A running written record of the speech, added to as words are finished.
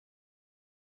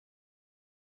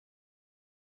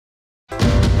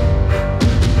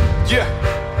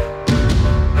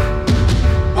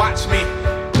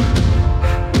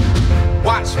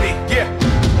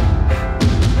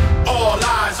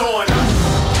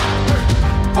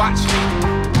Watch me.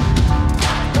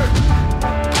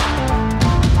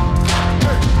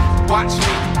 Watch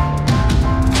me.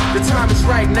 The time is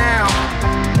right now.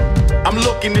 I'm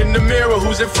looking in the mirror,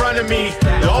 who's in front of me?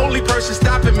 The only person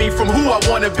stopping me from who I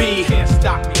wanna be. Can't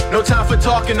stop me. No time for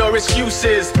talking or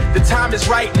excuses. The time is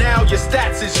right now, your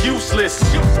stats is useless.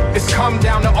 It's come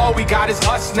down to all we got is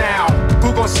us now.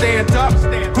 Who gon' stand up?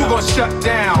 Who gon' shut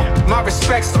down? My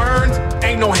respect's earned,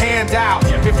 ain't no handout.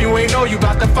 If you ain't know, you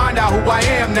about to find out who I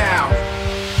am now.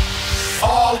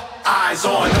 All eyes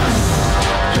on us.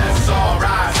 Let's all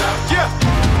rise up. Yeah.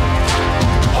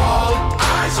 All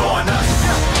eyes on us.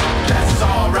 Let's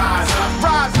all rise up.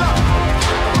 Rise up.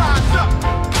 Rise up.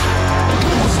 Who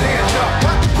will stand up?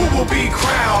 Who will be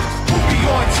crowned? Who will be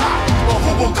on top? Or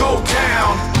who will go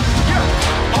down?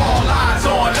 Yeah. All eyes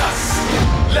on us.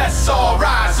 Let's all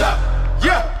rise up.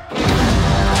 Yeah.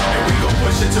 And we gon'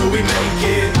 push it till we make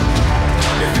it.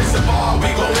 If it's a bar, we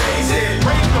gon' raise it.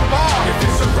 Raise the bar. If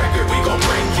it's a record, we gon'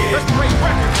 break it. Let's break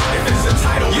records. If it's a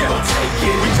title, we gon' take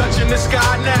it. We touching the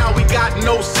sky now, we got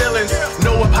no ceilings.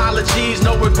 No apologies,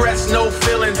 no regrets, no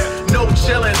feelings. No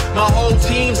chillin', my whole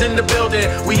team's in the building.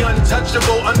 We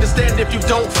untouchable, understand if you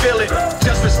don't feel it.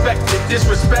 Just respect it,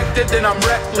 disrespect it, then I'm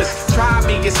reckless. Try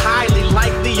me, it's highly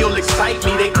likely you'll excite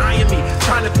me. They eyeing me,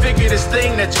 trying to figure this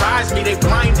thing that tries me. They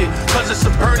blinded, cause it's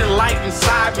a burning light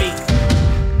inside me.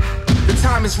 The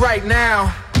time is right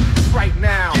now. It's right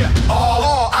now. Yeah.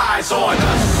 All eyes on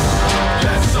us.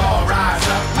 Let's all rise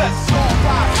up. Let's all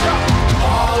rise up.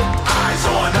 All eyes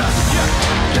on us. Yeah.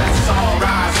 Let's all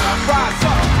rise up. Rise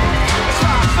up. Let's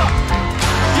rise up.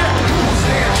 Yeah. Who will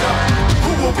stand up?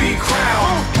 Who will be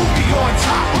crowned? Who will be on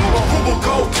top? Or who will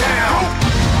go down?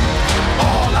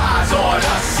 All eyes on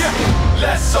us. Yeah.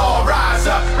 Let's all rise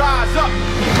up. Rise up.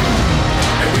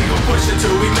 And we gon' push it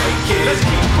till we make it. Let's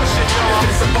keep pushing, y'all. If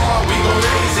it's a bar, we gon'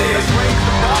 raise it. Let's raise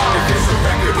the bar. If it's a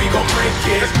record, we gon' break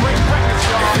it. Let's break records,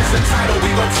 y'all. If it's a title, we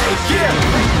gon' take it.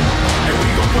 Yeah. And we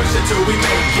gon' push it till we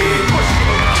make it.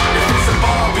 If it's a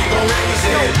bar, we gon' raise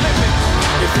it.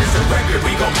 If it's a record,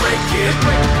 we gon' break it.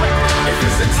 If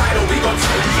it's a title, we gon'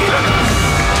 take it.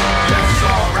 Let's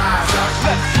all rise up.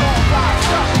 Let's all rise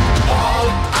up. All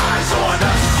eyes on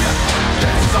us.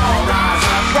 Let's all rise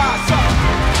up. Rise up.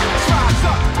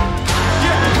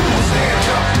 Stand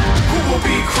up, who will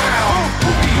be crowned,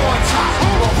 who will be on top,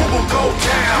 or who will go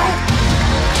down?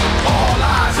 All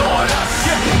eyes on us,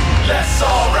 let's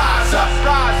all rise up,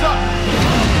 rise up.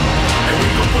 And we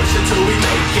gon' push it till we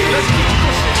make it. Let's keep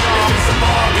pushing, y'all. If it's a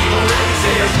bar, we gon' raise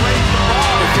it. Let's raise the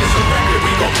bar. If it's a record,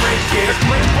 we gon' break it. Let's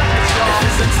break records, y'all. If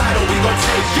it's a title, we gon'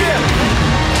 take it.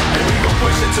 And we gon'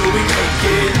 push it till we make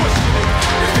it.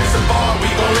 If it's a bar, we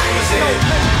gon' raise it.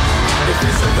 If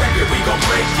it's a record, we gon'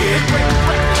 break it.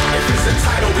 If it's a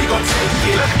title, we gon'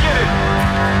 take it. Let's get it.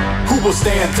 Who will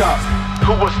stand up?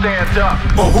 Who will stand up?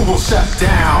 Or who will shut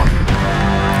down?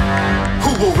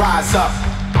 Who will rise up?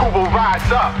 Who will rise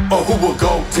up? Or who will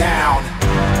go down?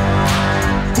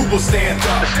 Who will stand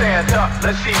up? Stand up.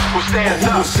 Let's see who stands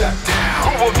up. Who will shut down?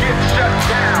 Who will get shut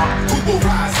down? Who will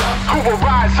rise up? Who will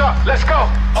rise up? Let's go.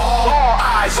 All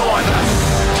eyes on us.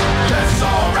 Let's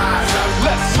all rise up.